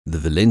The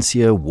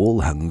Valencia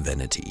wall-hung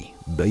vanity,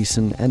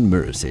 basin and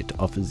mirror set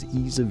offers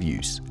ease of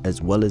use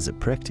as well as a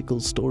practical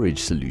storage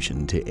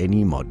solution to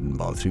any modern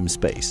bathroom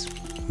space.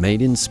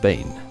 Made in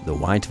Spain, the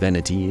white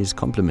vanity is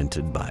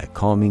complemented by a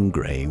calming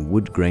grey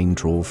wood grain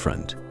drawer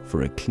front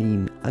for a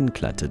clean,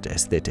 uncluttered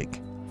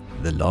aesthetic.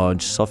 The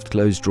large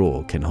soft-close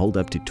drawer can hold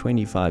up to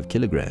 25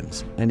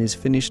 kilograms and is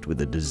finished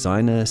with a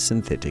designer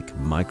synthetic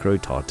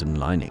micro-tartan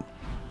lining,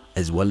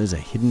 as well as a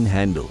hidden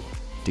handle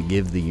to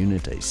give the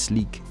unit a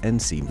sleek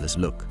and seamless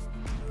look.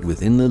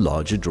 Within the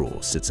larger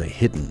drawer sits a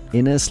hidden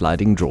inner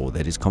sliding drawer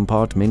that is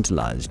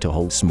compartmentalized to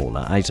hold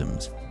smaller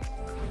items.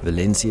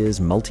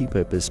 Valencia's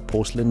multi-purpose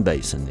porcelain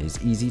basin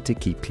is easy to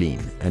keep clean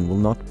and will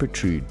not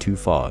protrude too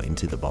far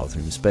into the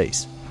bathroom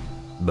space.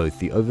 Both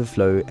the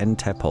overflow and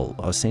tap hole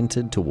are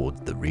centered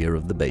toward the rear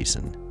of the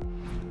basin.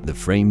 The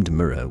framed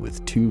mirror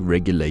with two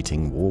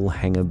regulating wall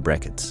hanger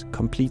brackets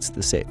completes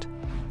the set.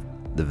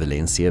 The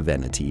Valencia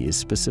vanity is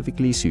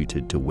specifically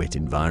suited to wet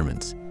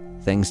environments,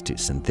 thanks to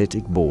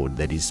synthetic board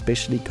that is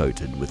specially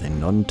coated with a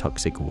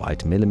non-toxic white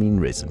melamine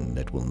resin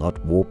that will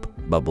not warp,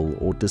 bubble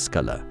or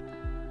discolor.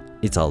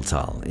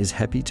 Italtile is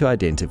happy to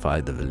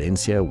identify the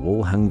Valencia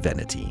wall-hung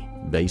vanity,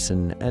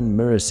 basin and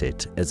mirror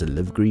set as a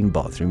live green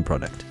bathroom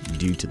product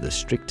due to the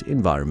strict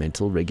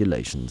environmental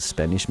regulations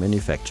Spanish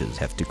manufacturers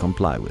have to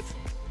comply with.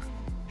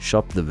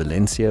 Shop the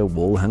Valencia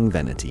wall-hung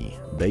vanity,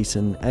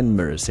 basin and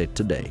mirror set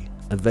today,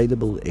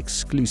 available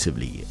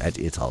exclusively at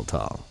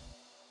Italtile.